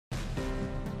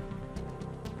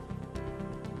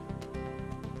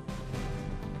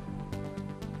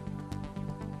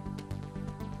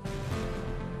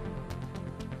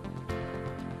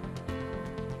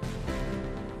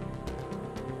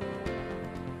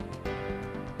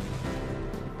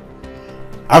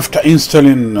After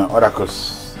installing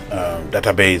Oracle's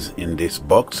database in this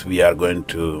box, we are going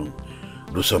to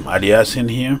do some aliasing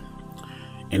here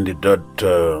in the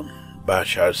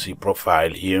 .bash RC profile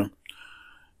here.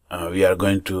 We are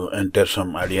going to enter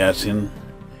some aliasing.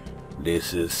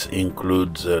 This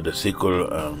includes the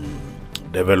SQL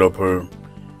developer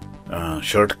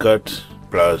shortcut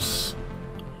plus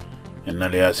an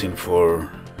aliasing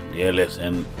for the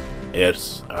LSN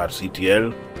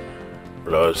RCTL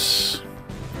plus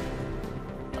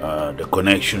the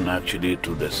connection actually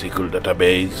to the SQL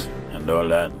database and all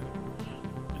that.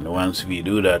 And once we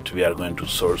do that, we are going to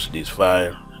source this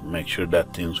file and make sure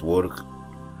that things work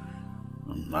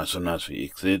as soon as we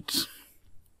exit.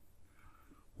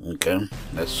 Okay,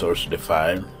 let's source the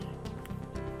file.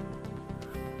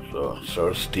 So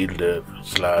source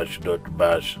 /bash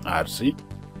rc,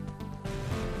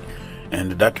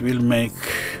 and that will make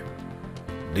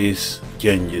these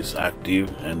changes active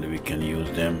and we can use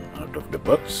them out of the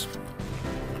box.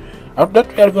 After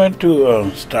that, we are going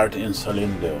to start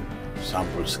installing the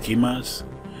sample schemas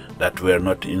that were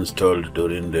not installed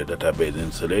during the database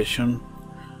installation.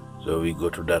 So we go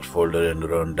to that folder and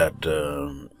run that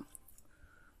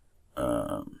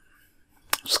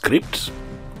script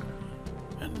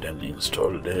and then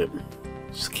install the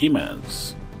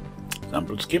schemas,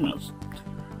 sample schemas.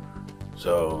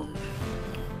 So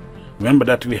remember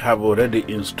that we have already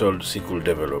installed SQL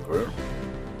developer,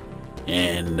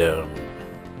 and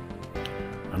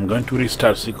I'm going to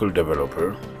restart SQL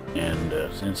developer, and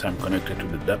since I'm connected to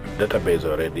the database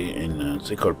already in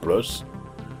SQL Plus,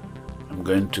 I'm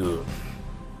going to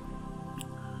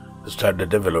start the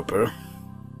developer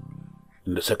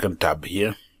in the second tab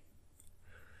here,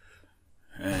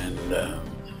 and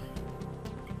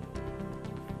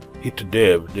hit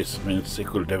dev. This means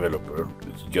SQL developer.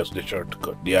 It's just the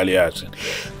shortcut, the alias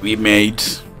we made.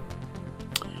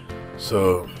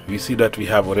 So we see that we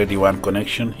have already one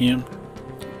connection here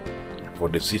for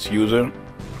the sys user.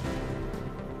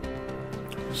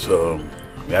 So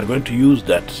we are going to use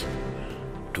that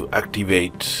to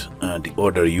activate the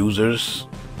other users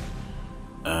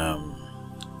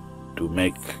to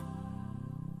make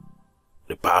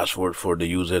the password for the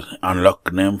user,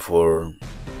 unlock them for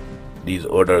these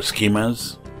other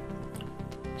schemas.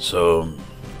 So,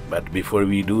 but before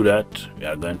we do that, we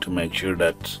are going to make sure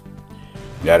that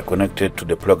we are connected to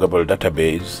the pluggable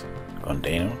database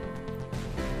container.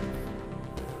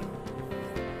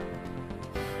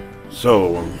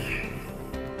 So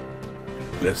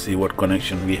let's see what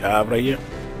connection we have right here.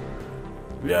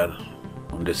 We are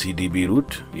on the CDB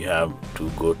root. We have to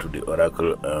go to the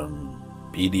Oracle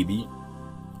PDB.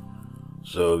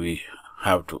 So we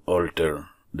have to alter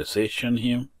the session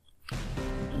here,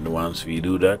 and once we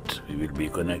do that, we will be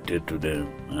connected to the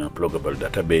pluggable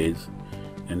database,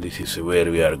 and this is where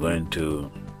we are going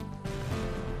to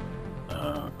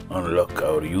unlock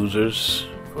our users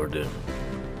for the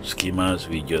schemas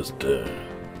we just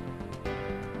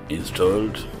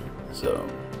installed. So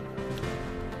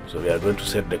we are going to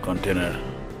set the container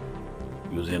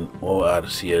using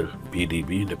ORCL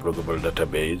PDB, the pluggable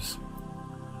database,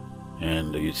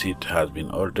 and you see it has been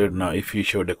altered. Now if you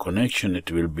show the connection, it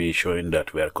will be showing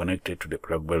that we are connected to the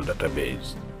pluggable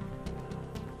database.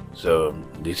 So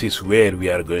this is where we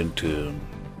are going to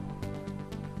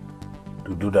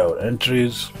do our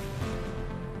entries.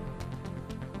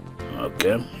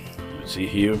 Okay, you see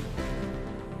here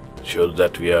it shows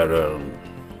that we are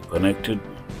connected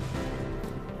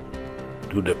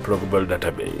to the pluggable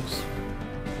database.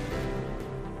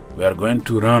 We are going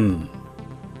to run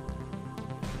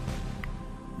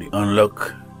the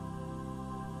unlock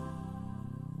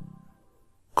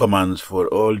commands for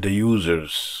all the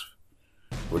users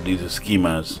for these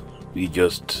schemas we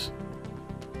just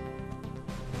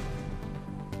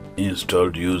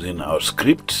installed using our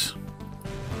scripts.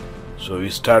 So we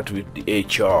start with the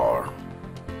HR.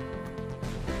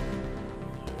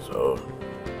 So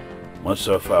most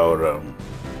of our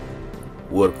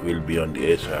work will be on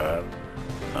the HR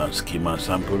schema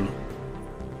sample.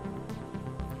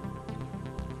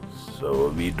 So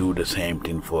we do the same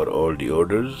thing for all the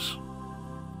orders.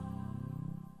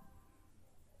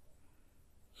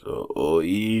 So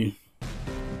OE,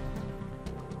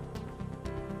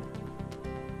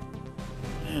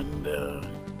 and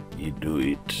you do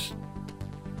it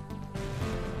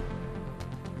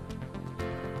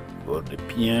for the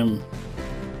PM.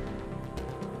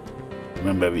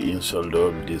 Remember, we installed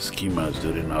all these schemas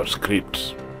during our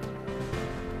scripts,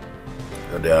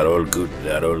 so they are all good.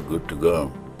 They are all good to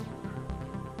go.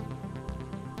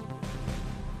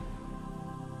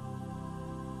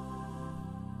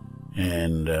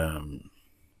 And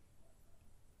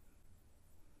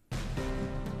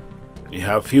We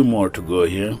have a few more to go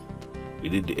here. We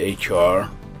did the HR,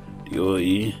 the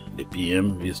OE, the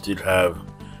PM. We still have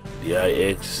the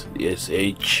IX, the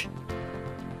SH,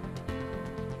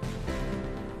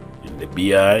 and the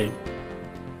BI.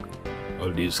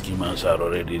 All these schemas are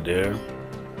already there.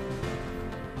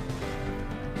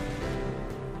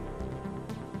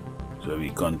 So we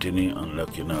continue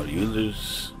unlocking our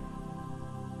users.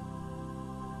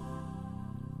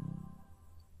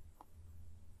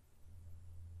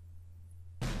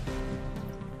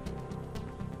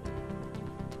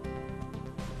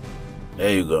 There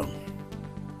you go.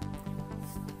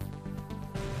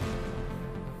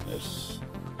 Let's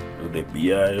do the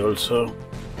BI also.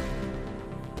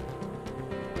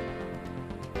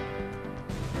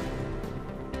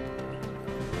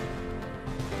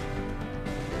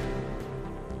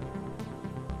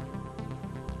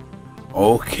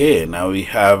 Okay, now we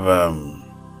have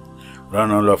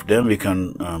run all of them. We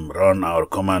can run our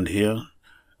command here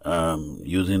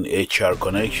using HR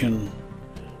connection,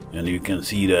 and you can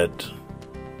see that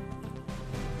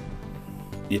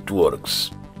it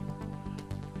works.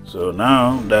 So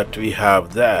now that we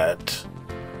have that,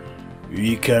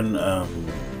 we can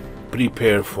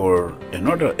prepare for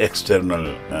another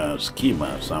external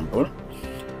schema sample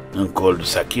called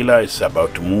Sakila. It's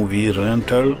about movie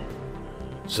rental.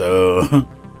 So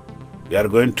we are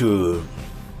going to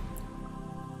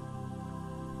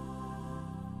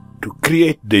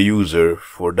create the user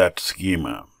for that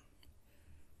schema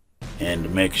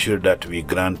and make sure that we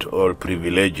grant all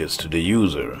privileges to the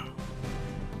user.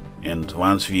 And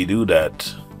once we do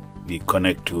that, we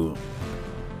connect to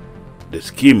the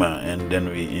schema and then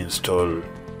we install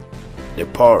the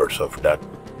parts of that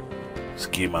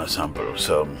schema sample.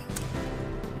 So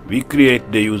we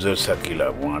create the user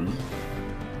sakila1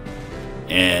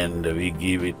 and we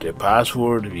give it a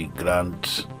password. We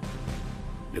grant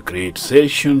the create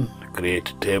session,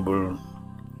 create table,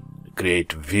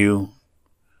 create view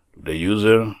to the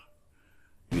user.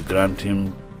 We grant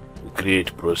him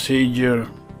create procedure,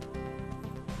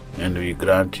 and we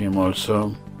grant him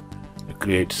also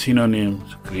create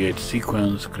synonyms, create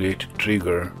sequence, create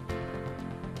trigger,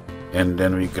 and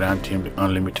then we grant him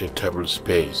unlimited table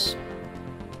space.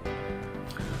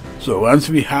 So once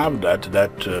we have that,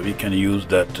 we can use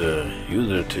that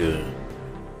user to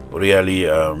really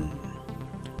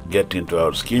get into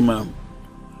our schema,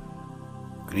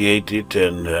 create it,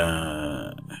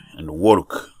 and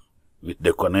work with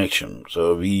the connection.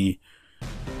 So we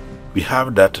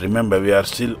have that. Remember, we are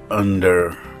still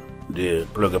under the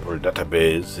pluggable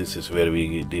database. This is where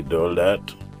we did all that,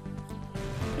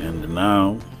 and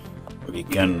now we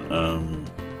can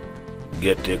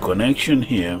get a connection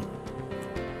here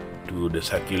to the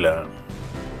sakila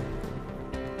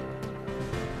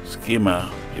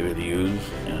schema we will use,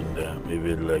 and we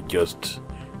will just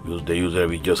use the user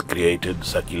we just created,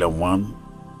 sakila1,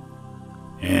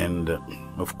 and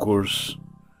of course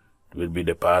it will be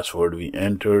the password we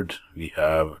entered. We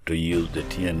have to use the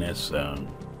TNS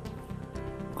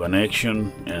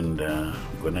connection and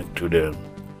connect to the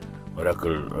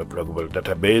Oracle pluggable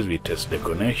database. We test the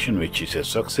connection, which is a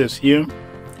success here,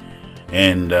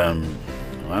 and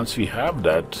once we have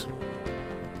that,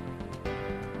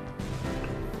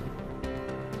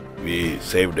 we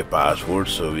save the password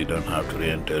so we don't have to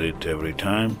re-enter it every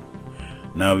time.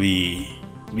 Now we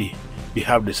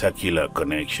have the sakila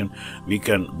connection. We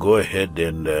can go ahead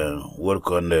and work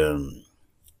on the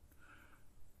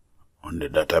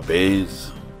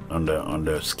database, on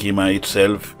the schema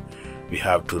itself. We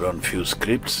have to run few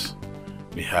scripts.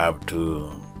 We have to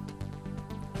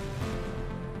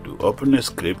open a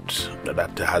script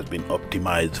that has been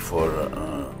optimized for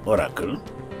Oracle,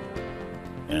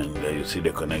 and you see the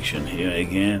connection here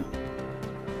again.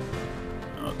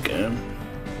 Okay,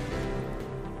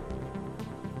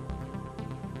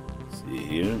 see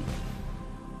here,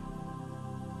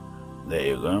 there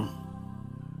you go.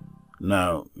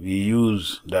 Now we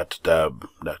use that tab,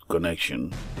 that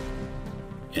connection,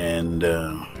 and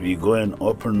we go and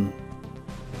open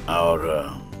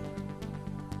our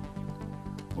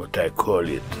what I call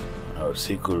it, our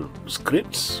SQL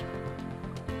scripts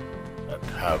that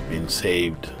have been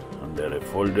saved under a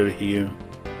folder here,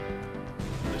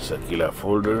 the sakila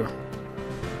folder.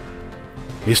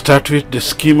 We start with the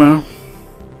schema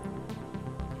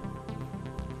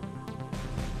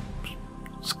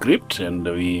script, and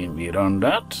we run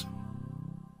that.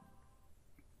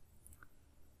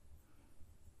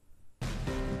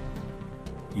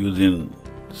 Using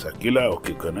sakila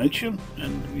OK connection,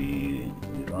 and we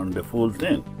run the full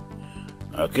thing.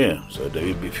 Okay, so there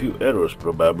will be a few errors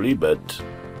probably, but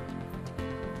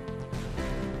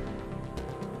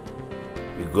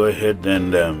we go ahead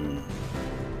and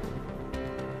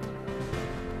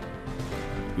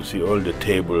You see all the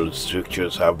table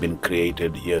structures have been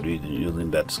created here using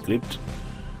that script.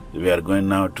 We are going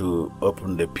now to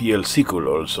open the PL SQL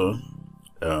also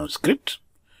script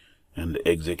and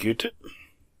execute it.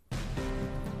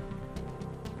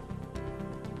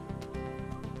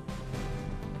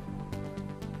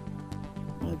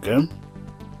 Okay,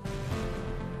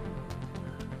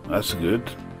 that's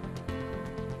good.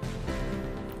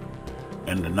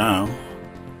 And now,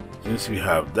 since we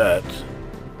have that,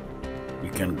 we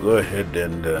can go ahead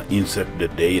and insert the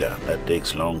data. That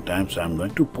takes a long time, so I'm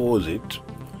going to pause it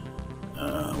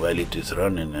while it is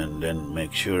running, and then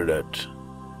make sure that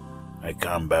I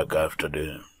come back after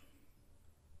the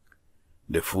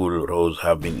full rows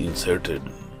have been inserted.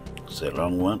 It's a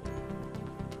long one.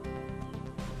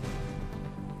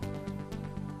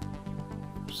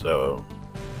 So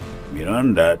we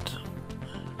run that.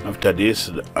 After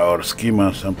this, our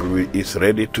schema sample is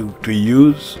ready to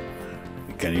use.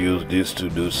 We can use this to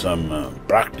do some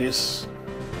practice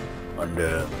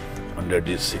under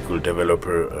this SQL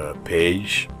developer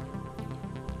page.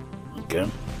 Okay.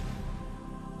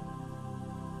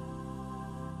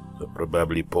 So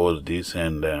probably pause this,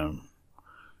 and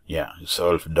yeah, it's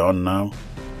all done now.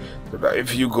 But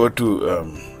if you go to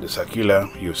the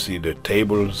Sakila, you see the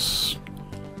tables.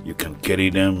 You can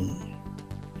carry them,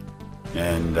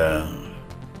 and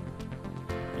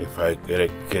if I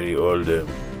carry all the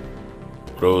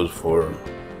rows for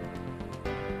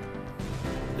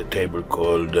the table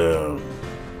called let's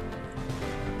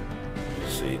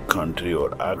see, country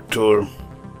or actor,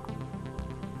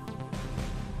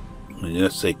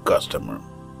 let's say customer.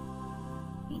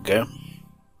 Okay,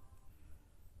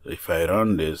 so if I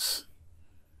run this,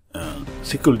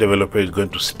 SQL developer is going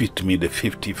to spit me the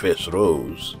 50 first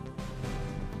rows,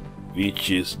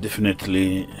 which is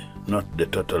definitely not the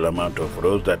total amount of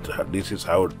rows. That this is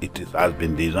how has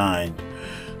been designed.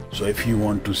 So if you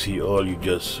want to see all, you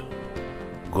just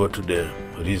go to the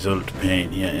result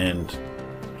pane here and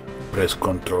press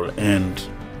Ctrl End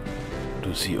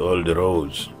to see all the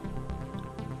rows.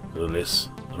 So let's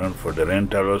run for the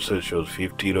rental. Also it shows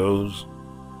 50 rows.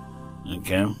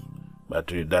 Okay, but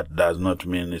that does not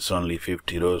mean it's only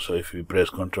 50 rows. So if we press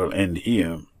Ctrl End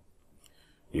here,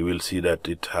 you will see that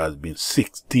it has been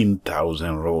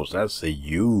 16,000 rows. That's a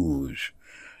huge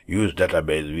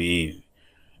database.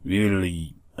 We will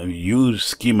use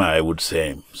schema, I would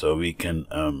say, so we can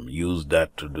use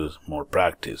that to do more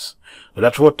practice. So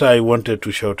that's what I wanted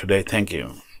to show today. Thank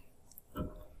you.